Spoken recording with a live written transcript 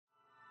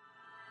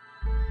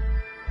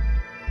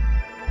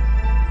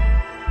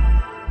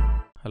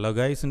Hello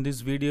guys, in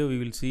this video we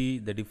will see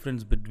the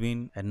difference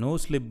between a no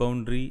slip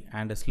boundary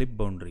and a slip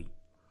boundary.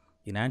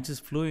 In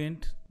Ansys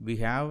Fluent, we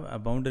have a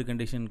boundary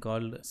condition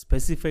called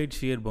specified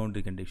shear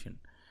boundary condition.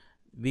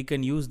 We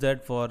can use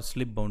that for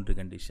slip boundary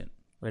condition.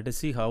 Let us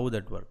see how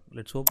that works.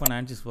 Let's open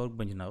Ansys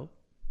Workbench now.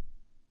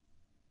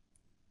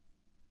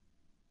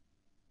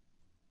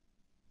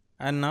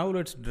 And now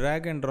let's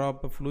drag and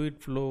drop a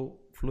fluid flow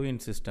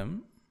fluent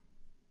system.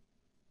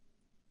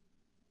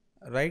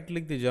 Right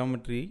click the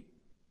geometry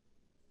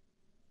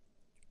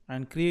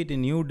and create a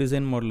new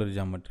design modeler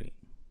geometry.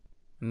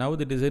 Now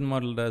the design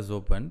modeler is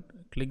opened.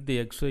 Click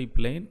the XY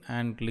plane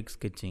and click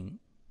sketching.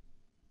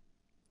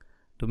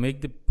 To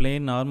make the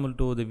plane normal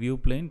to the view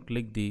plane,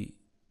 click the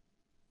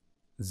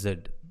Z.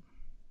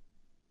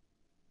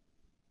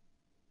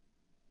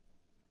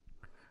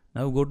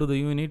 Now go to the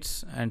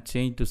units and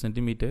change to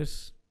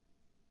centimeters.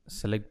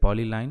 Select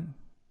polyline.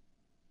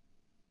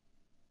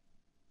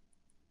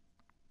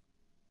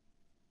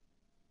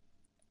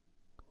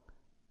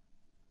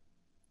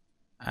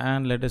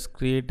 And let us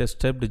create a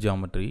stepped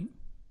geometry.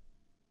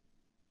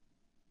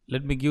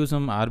 Let me give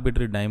some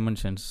arbitrary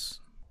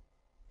dimensions.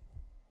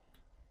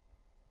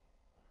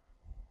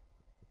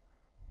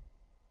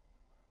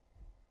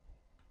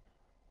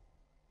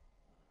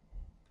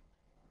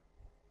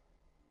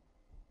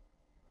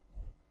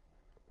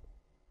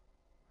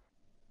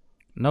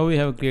 Now we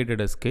have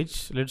created a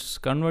sketch. Let's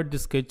convert the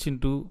sketch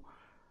into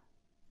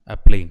a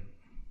plane.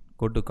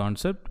 Go to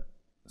concept,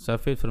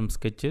 surface from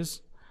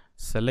sketches,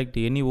 select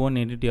any one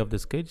entity of the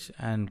sketch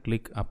and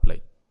click apply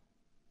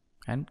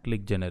and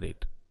click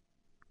generate.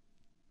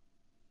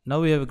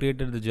 Now we have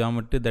created the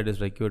geometry that is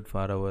required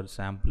for our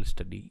sample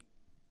study.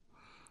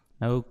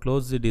 Now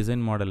close the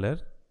design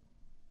modeler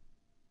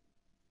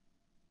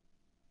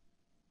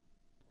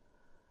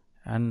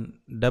and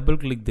double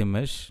click the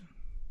mesh.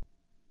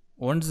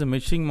 Once the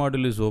meshing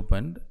module is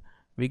opened,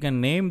 we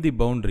can name the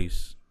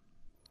boundaries.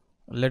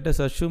 Let us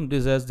assume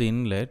this as the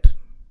inlet.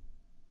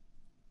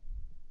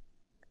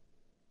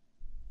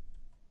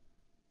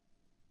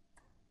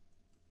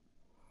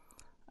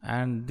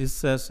 And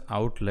this as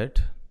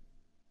outlet.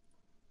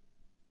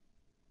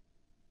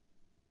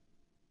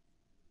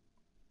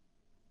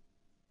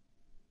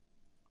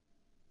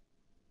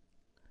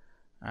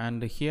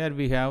 And here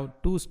we have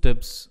two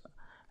steps.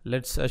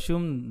 Let's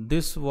assume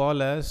this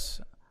wall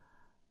as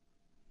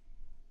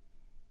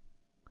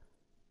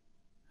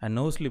a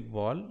no slip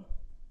wall.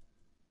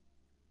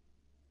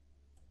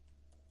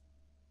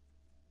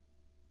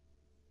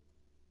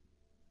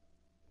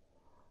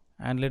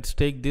 And let's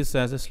take this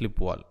as a slip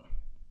wall.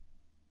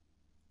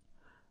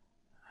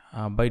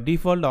 By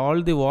default,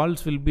 all the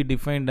walls will be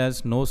defined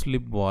as no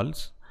slip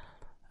walls,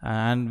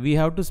 and we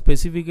have to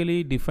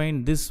specifically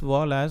define this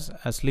wall as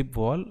a slip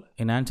wall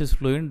in Ansys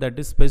Fluent, that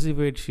is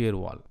specified shear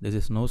wall. This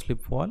is no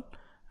slip wall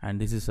and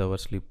this is our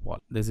slip wall.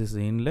 This is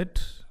the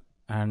inlet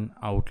and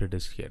outlet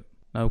is here.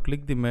 Now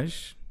click the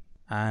mesh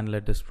and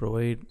let us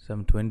provide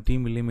some 20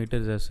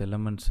 millimeters as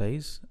element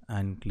size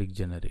and click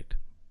generate.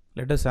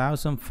 Let us have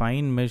some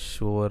fine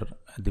mesh over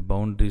the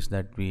boundaries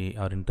that we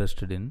are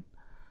interested in.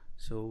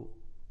 So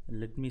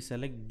let me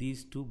select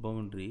these two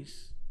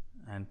boundaries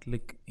and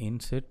click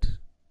insert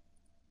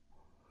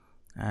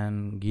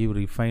and give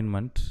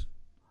refinement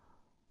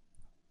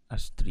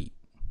as 3.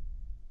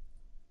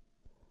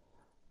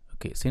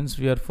 Okay, since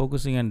we are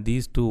focusing on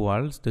these two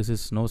walls, this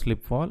is no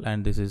slip wall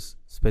and this is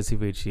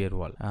specified shear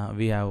wall.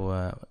 We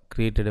have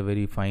created a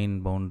very fine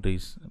boundary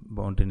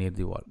near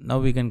the wall. Now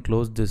we can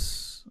close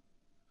this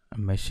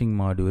meshing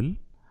module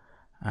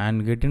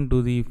and get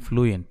into the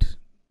Fluent.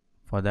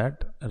 For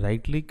that,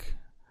 right click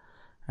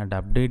and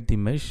update the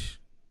mesh,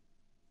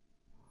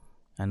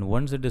 and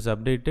once it is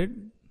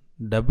updated,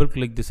 double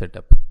click the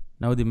setup.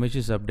 Now the mesh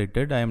is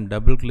updated. I am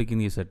double clicking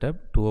the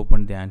setup to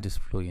open the Ansys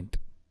Fluent.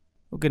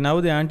 Okay,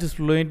 now the Ansys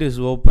Fluent is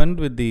opened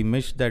with the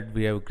mesh that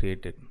we have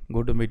created.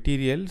 Go to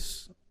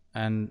materials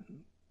and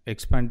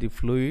expand the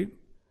fluid.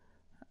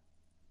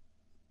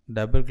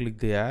 Double click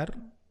the air.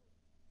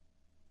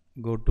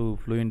 Go to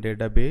Fluent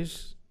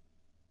database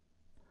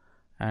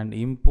and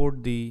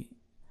import the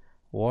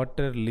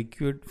water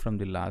liquid from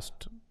the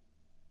last.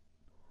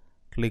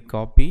 Click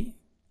copy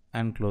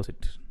and close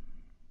it.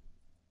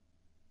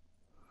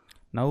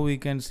 Now we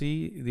can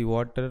see the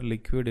water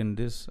liquid in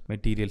this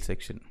material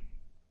section.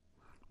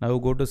 Now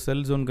go to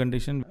cell zone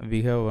condition.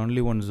 We have only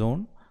one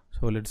zone,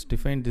 so let's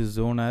define this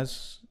zone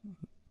as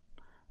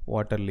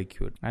water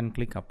liquid and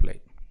click apply.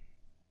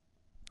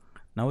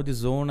 Now the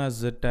zone is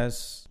set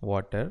as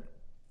water,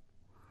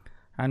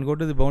 and go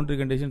to the boundary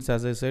conditions.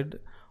 As I said,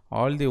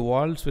 all the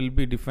walls will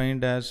be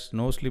defined as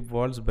no slip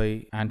walls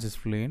by Ansys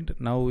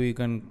Fluent. Now we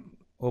can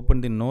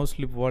open the no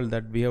slip wall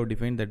that we have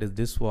defined, that is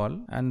this wall,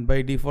 and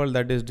by default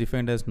that is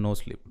defined as no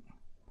slip.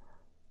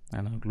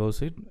 And I'll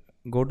close it.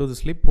 Go to the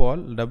slip wall,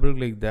 double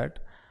click that,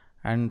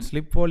 and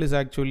slip wall is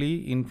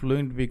actually in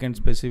Fluent we can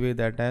specify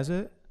that as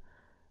a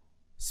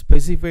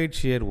specified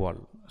shear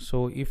wall.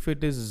 So if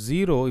it is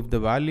 0, if the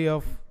value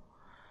of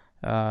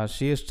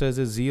shear stress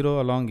is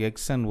 0 along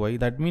x and y.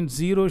 That means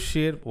 0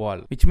 shear wall,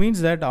 which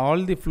means that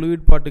all the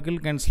fluid particle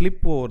can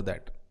slip over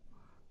that.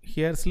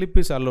 Here slip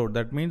is allowed.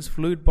 That means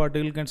fluid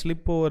particle can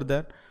slip over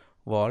that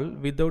wall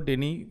without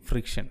any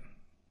friction.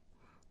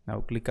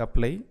 Now click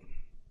apply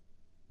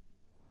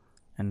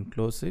and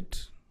close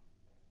it.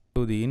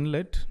 To the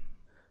inlet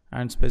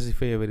and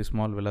specify a very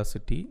small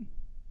velocity.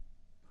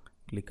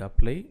 Click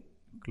apply,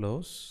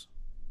 close,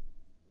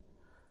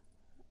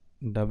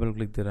 double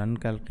click the run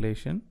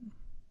calculation.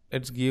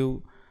 Let's give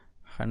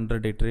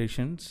 100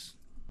 iterations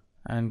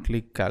and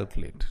click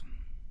calculate.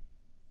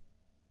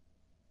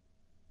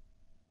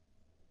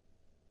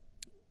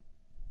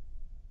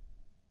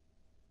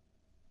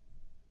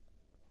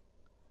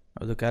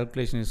 Now the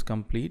calculation is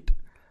complete.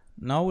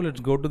 Now let's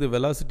go to the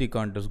velocity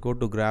contours. Go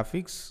to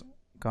graphics,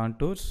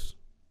 contours,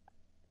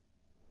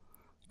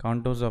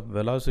 contours of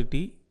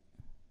velocity,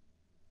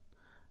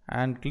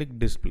 and click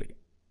display.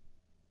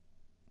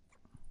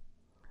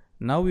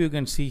 Now you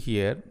can see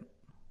here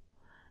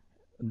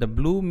the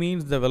blue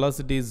means the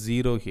velocity is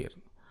 0 here.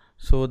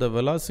 So the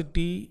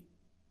velocity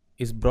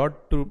is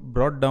brought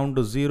down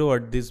to 0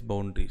 at these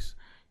boundaries.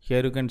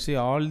 Here you can see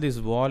all this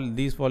wall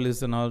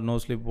is a no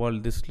slip wall,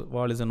 this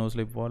wall is a no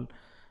slip wall,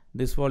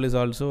 this wall is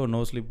also a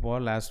no slip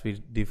wall as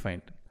we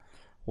defined.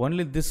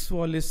 Only this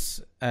wall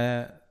is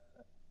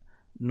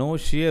no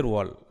shear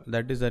wall.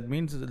 That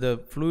means the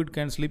fluid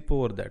can slip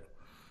over that.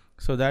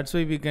 So that's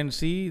why we can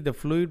see the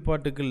fluid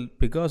particle,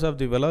 because of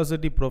the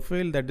velocity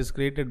profile that is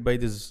created by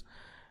this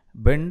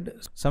bend,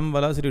 some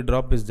velocity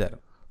drop is there.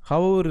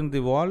 However, in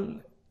the wall,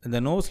 the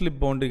no slip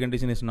boundary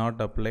condition is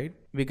not applied.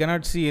 We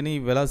cannot see any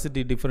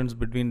velocity difference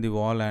between the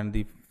wall and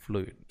the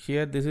fluid.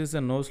 Here this is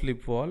a no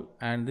slip wall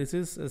and this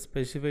is a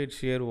specified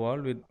shear wall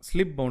with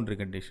slip boundary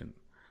condition.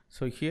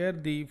 So here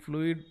the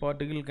fluid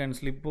particle can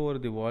slip over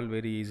the wall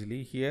very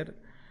easily. Here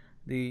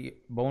the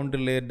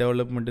boundary layer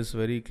development is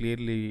very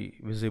clearly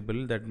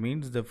visible. That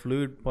means the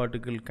fluid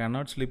particle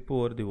cannot slip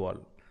over the wall.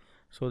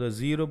 So the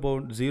zero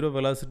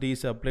velocity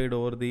is applied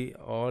over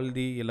all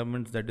the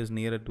elements that is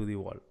nearer to the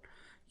wall.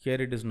 Here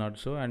it is not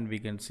so, and we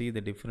can see the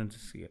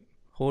differences here.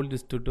 Hope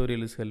this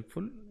tutorial is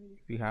helpful.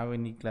 If you have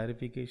any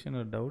clarification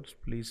or doubts,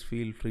 please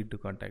feel free to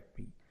contact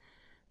me.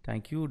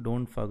 Thank you.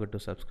 Don't forget to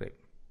subscribe.